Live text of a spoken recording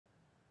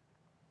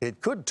It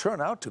could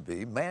turn out to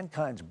be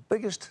mankind's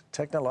biggest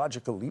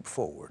technological leap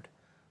forward,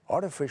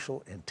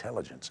 artificial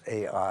intelligence,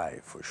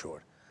 AI for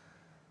short.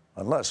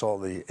 Unless all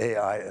the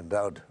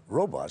AI-endowed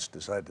robots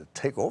decide to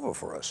take over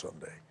for us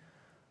someday.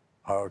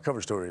 Our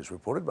cover story is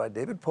reported by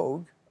David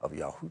Pogue of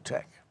Yahoo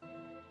Tech.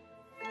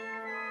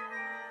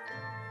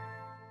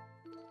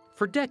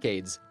 For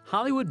decades,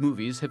 Hollywood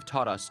movies have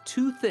taught us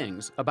two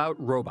things about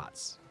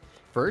robots.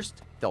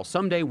 First, they'll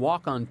someday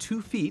walk on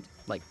 2 feet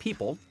like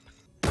people.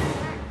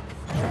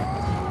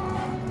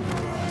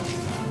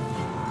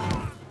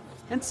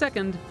 And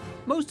second,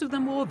 most of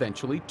them will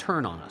eventually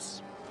turn on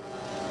us.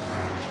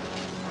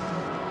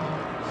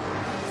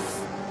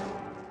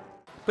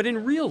 But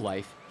in real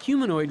life,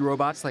 humanoid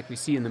robots like we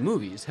see in the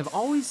movies have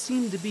always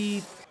seemed to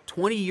be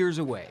 20 years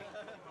away.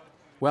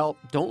 Well,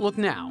 don't look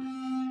now.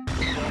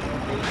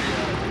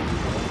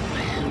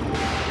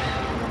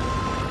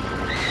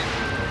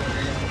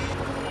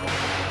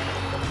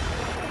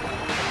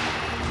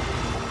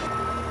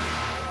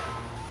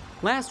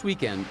 Last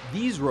weekend,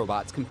 these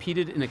robots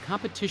competed in a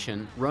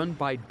competition run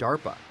by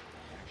DARPA.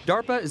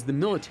 DARPA is the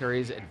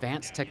military's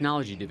advanced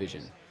technology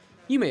division.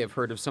 You may have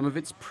heard of some of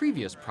its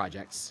previous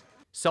projects: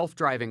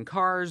 self-driving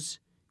cars,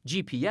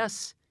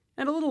 GPS,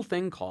 and a little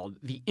thing called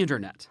the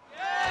Internet.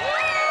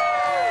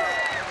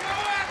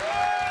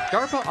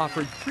 DARPA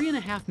offered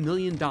 $3.5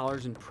 million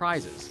in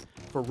prizes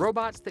for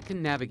robots that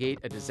can navigate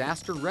a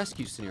disaster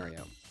rescue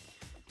scenario.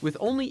 With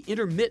only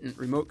intermittent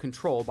remote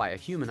control by a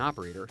human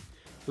operator,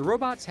 the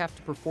robots have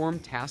to perform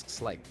tasks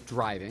like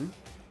driving,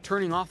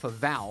 turning off a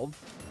valve,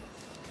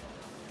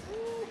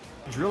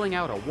 drilling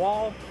out a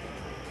wall,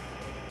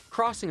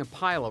 crossing a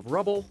pile of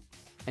rubble,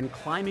 and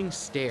climbing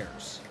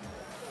stairs.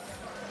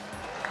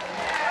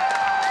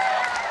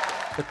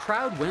 The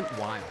crowd went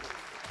wild.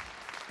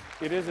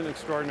 It is an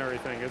extraordinary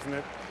thing, isn't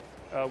it?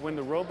 When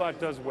the robot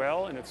does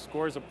well and it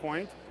scores a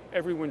point,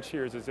 everyone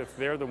cheers as if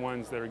they're the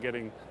ones that are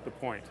getting the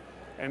point.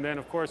 And then,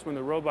 of course, when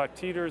the robot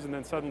teeters and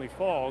then suddenly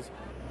falls,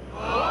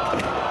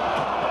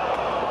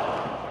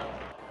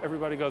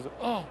 everybody goes,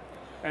 oh,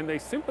 and they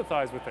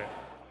sympathize with it.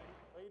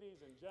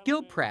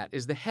 Gil Pratt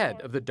is the head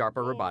of the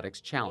DARPA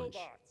Robotics Challenge.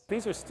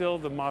 These are still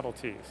the Model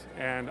Ts,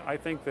 and I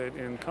think that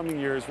in coming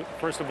years,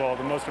 first of all,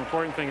 the most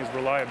important thing is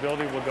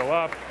reliability will go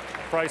up,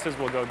 prices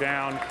will go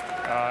down,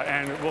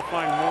 and we'll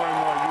find more and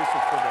more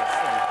uses for this.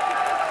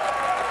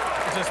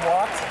 It just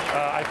walked?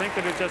 I think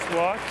that it just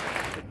walked.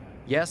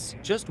 Yes,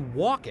 just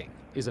walking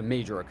is a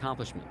major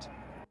accomplishment.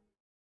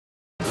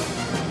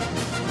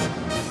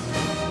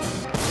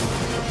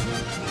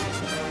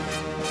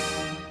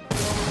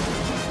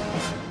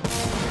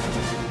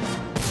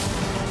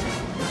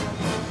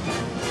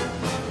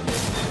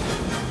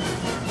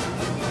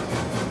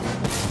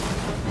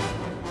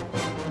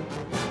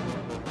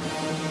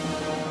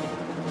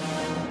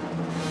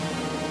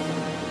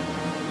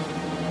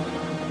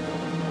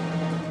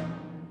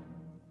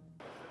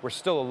 We're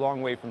still a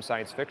long way from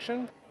science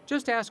fiction.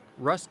 Just ask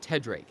Russ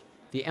Tedrake,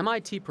 the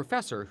MIT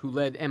professor who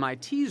led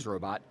MIT's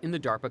robot in the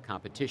DARPA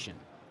competition.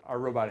 Our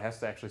robot has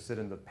to actually sit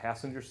in the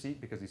passenger seat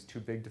because he's too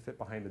big to fit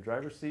behind the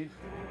driver's seat.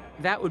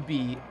 That would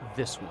be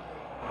this one.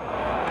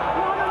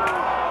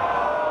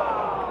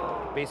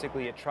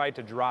 Basically, it tried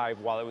to drive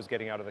while it was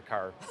getting out of the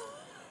car.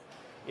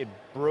 It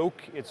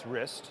broke its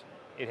wrist.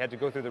 It had to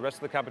go through the rest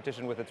of the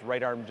competition with its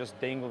right arm just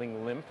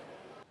dangling limp.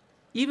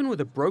 Even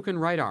with a broken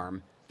right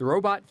arm, the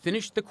robot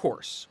finished the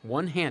course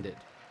one-handed,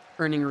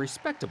 earning a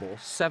respectable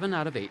 7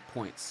 out of 8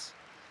 points.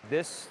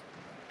 This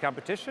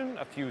competition,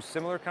 a few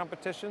similar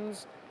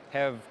competitions,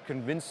 have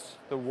convinced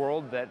the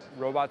world that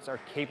robots are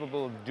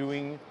capable of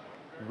doing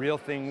real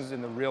things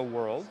in the real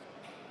world.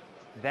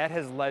 That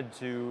has led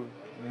to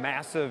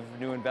massive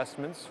new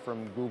investments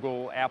from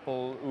Google,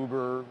 Apple,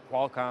 Uber,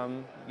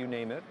 Qualcomm, you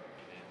name it.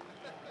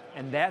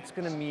 And that's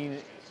going to mean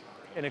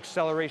an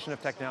acceleration of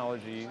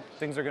technology.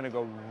 Things are going to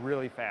go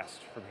really fast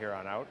from here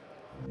on out.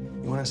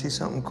 You want to see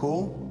something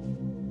cool?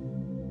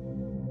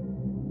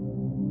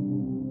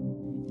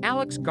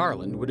 Alex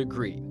Garland would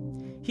agree.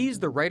 He's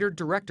the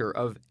writer-director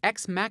of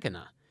Ex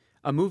Machina,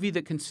 a movie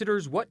that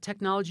considers what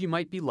technology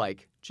might be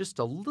like just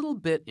a little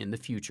bit in the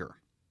future.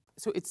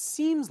 So it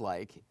seems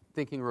like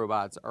thinking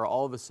robots are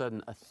all of a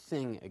sudden a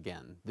thing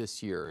again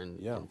this year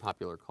in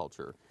popular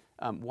culture.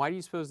 Why do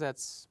you suppose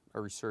that's a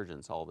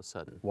resurgence all of a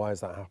sudden? Why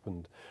has that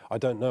happened? I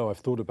don't know. I've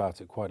thought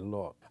about it quite a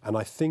lot. And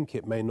I think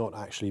it may not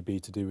actually be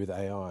to do with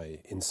AI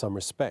in some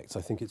respects.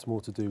 I think it's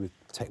more to do with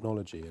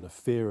technology and a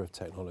fear of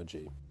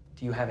technology.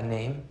 Do you have a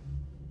name?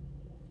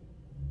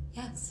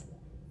 Yes.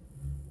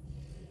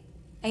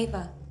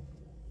 Ava.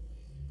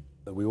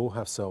 We all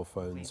have cell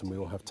phones and we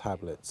all have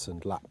tablets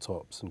and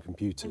laptops and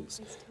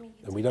computers.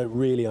 And we don't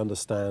really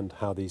understand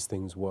how these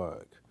things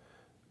work.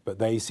 But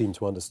they seem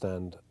to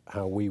understand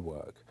how we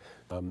work.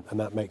 And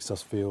that makes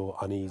us feel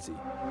uneasy.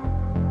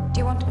 Do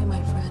you want to be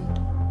my friend?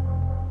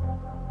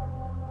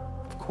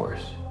 Of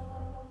course.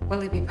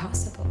 Will it be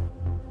possible?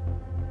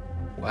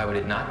 Why would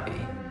it not be?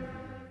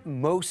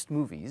 Most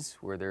movies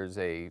where there's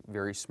a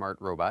very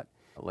smart robot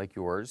like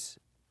yours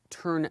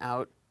turn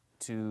out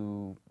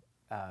to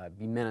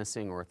be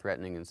menacing or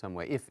threatening in some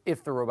way,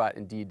 if the robot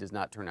indeed does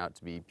not turn out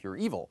to be pure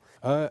evil?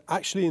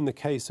 Actually, in the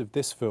case of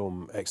this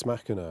film, Ex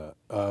Machina,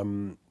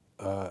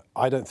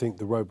 I don't think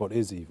the robot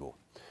is evil.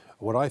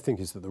 What I think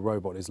is that the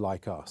robot is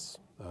like us.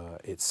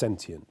 It's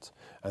sentient,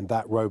 and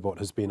that robot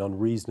has been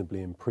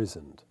unreasonably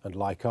imprisoned, and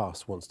like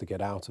us, wants to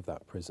get out of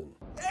that prison.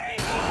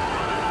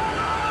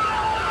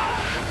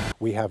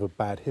 We have a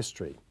bad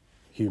history,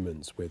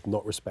 humans, with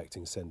not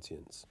respecting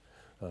sentience,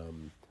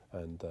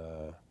 and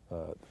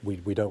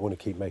we don't want to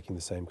keep making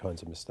the same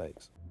kinds of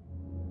mistakes.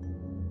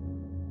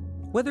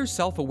 Whether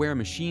self-aware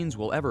machines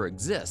will ever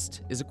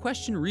exist is a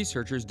question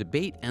researchers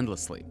debate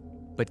endlessly.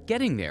 But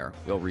getting there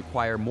will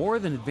require more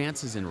than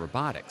advances in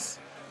robotics.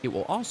 It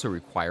will also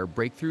require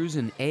breakthroughs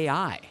in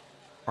AI,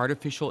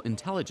 artificial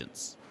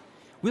intelligence.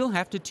 We'll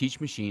have to teach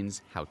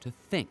machines how to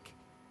think.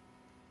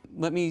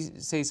 Let me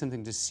say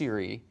something to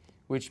Siri,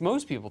 which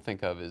most people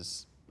think of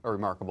as a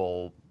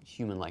remarkable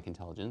human-like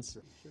intelligence.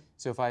 Sure.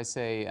 So if I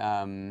say,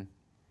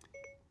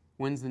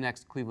 when's the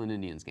next Cleveland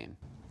Indians game?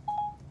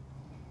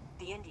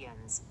 The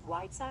Indians'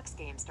 White Sox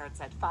game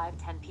starts at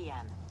 5:10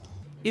 p.m.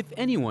 If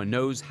anyone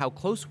knows how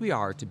close we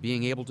are to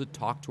being able to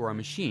talk to our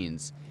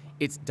machines,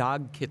 it's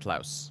Dag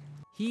Kitlaus.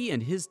 He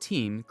and his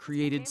team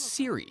created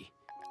Siri,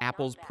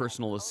 Apple's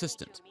personal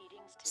assistant.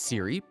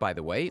 Siri, by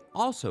the way,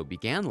 also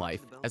began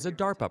life as a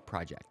DARPA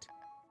project.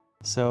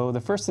 So the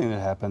first thing that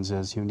happens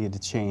is you need to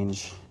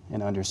change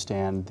and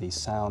understand the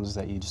sounds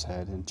that you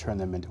said and turn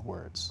them into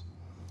words.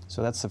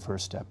 So that's the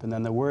first step. And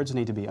then the words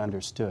need to be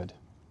understood.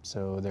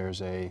 So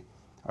there's a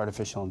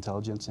artificial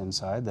intelligence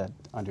inside that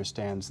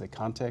understands the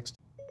context.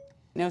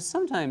 Now,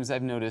 sometimes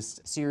I've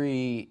noticed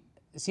Siri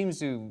seems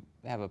to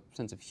have a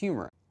sense of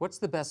humor. What's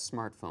the best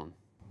smartphone?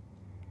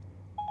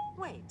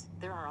 Wait,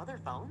 there are other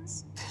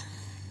phones?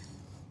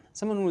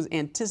 Someone was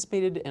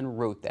anticipated and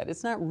wrote that.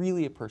 It's not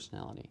really a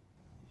personality.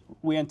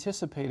 We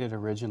anticipated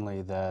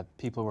originally that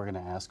people were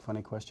going to ask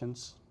funny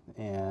questions,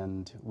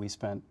 and we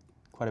spent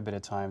quite a bit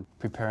of time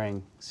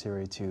preparing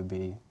Siri to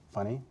be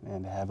funny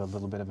and have a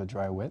little bit of a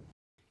dry wit.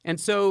 And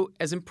so,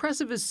 as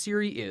impressive as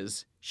Siri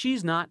is,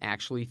 she's not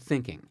actually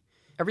thinking.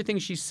 Everything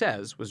she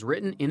says was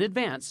written in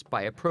advance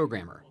by a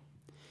programmer.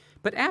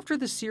 But after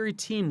the Siri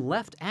team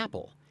left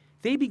Apple,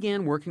 they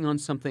began working on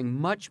something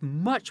much,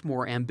 much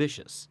more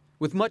ambitious,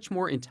 with much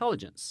more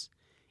intelligence.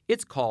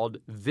 It's called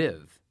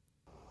Viv.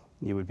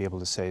 You would be able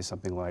to say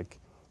something like,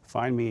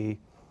 find me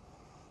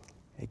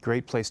a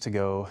great place to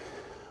go,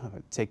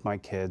 take my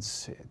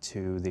kids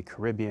to the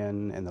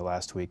Caribbean in the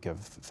last week of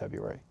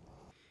February.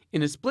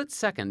 In a split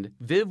second,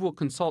 Viv will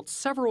consult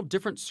several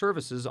different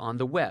services on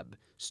the web,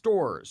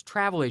 stores,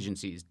 travel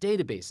agencies,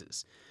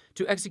 databases,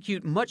 to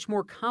execute much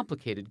more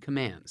complicated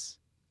commands.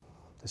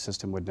 The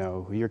system would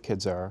know who your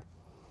kids are,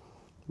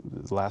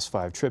 the last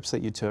 5 trips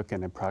that you took,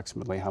 and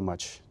approximately how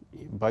much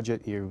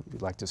budget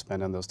you'd like to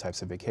spend on those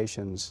types of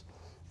vacations.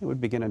 It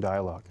would begin a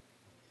dialogue.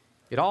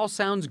 It all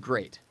sounds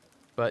great,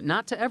 but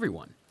not to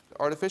everyone.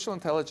 Artificial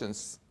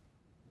intelligence,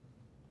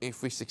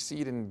 if we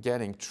succeed in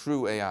getting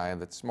true AI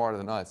that's smarter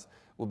than us,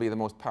 will be the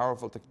most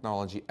powerful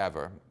technology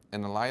ever.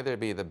 And it'll either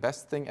be the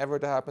best thing ever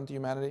to happen to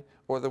humanity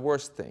or the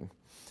worst thing.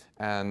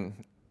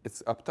 And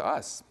it's up to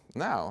us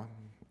now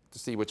to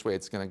see which way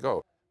it's going to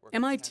go.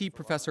 MIT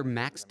professor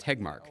Max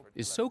Tegmark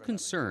is so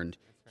concerned,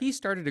 he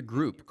started a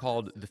group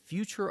called the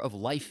Future of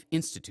Life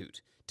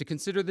Institute to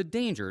consider the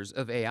dangers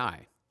of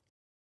AI.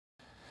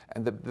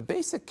 And the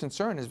basic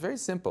concern is very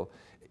simple.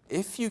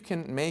 If you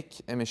can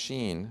make a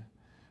machine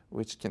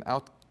which can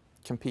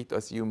outcompete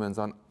us humans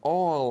on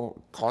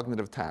all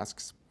cognitive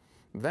tasks,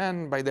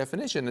 then by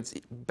definition it's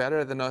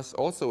better than us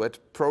also at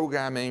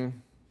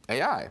programming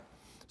AI.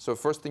 So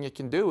first thing it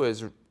can do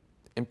is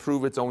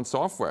improve its own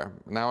software.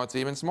 Now it's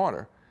even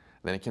smarter.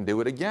 Then it can do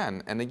it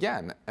again and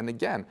again and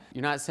again.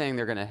 You're not saying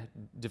they're going to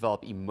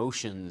develop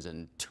emotions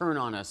and turn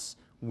on us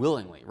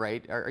willingly,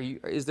 right?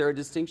 Is there a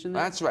distinction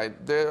there? That's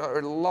right. There are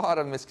a lot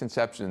of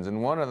misconceptions,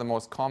 and one of the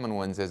most common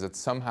ones is that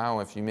somehow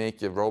if you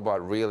make a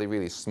robot really,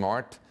 really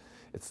smart,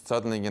 it's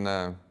suddenly going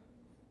to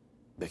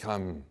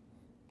become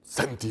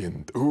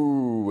sentient,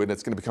 ooh, and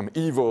it's going to become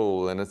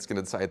evil, and it's going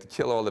to decide to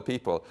kill all the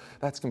people.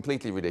 That's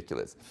completely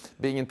ridiculous.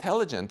 Being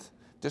intelligent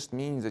just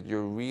means that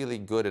you're really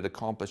good at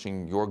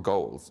accomplishing your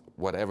goals,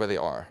 whatever they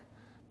are.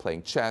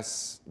 Playing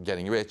chess,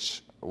 getting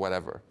rich,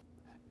 whatever.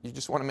 You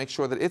just want to make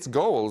sure that its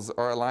goals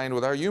are aligned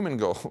with our human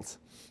goals,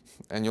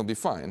 and you'll be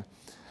fine.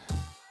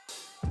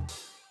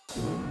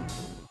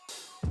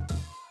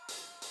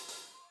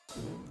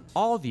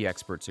 All the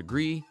experts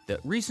agree that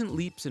recent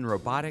leaps in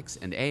robotics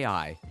and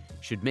AI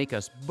should make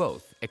us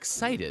both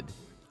excited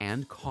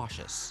and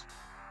cautious.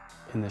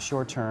 In the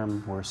short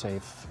term, we're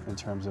safe in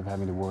terms of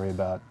having to worry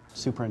about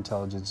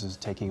superintelligences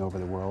taking over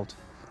the world.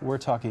 We're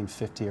talking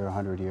 50 or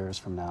 100 years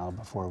from now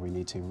before we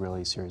need to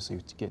really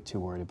seriously get too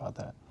worried about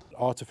that.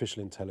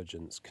 Artificial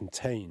intelligence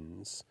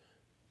contains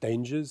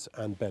dangers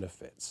and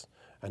benefits,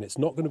 and it's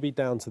not going to be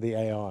down to the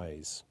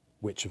AIs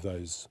which of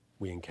those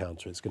we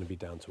encounter. It's going to be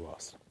down to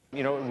us.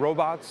 You know,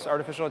 robots,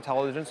 artificial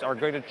intelligence are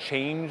going to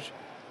change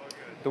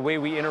the way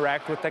we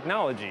interact with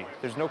technology.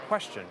 There's no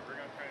question.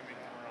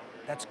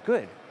 that's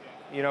good.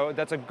 You know,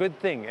 that's a good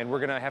thing, and we're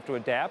going to have to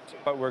adapt,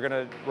 but we're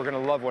going to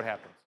love what happens.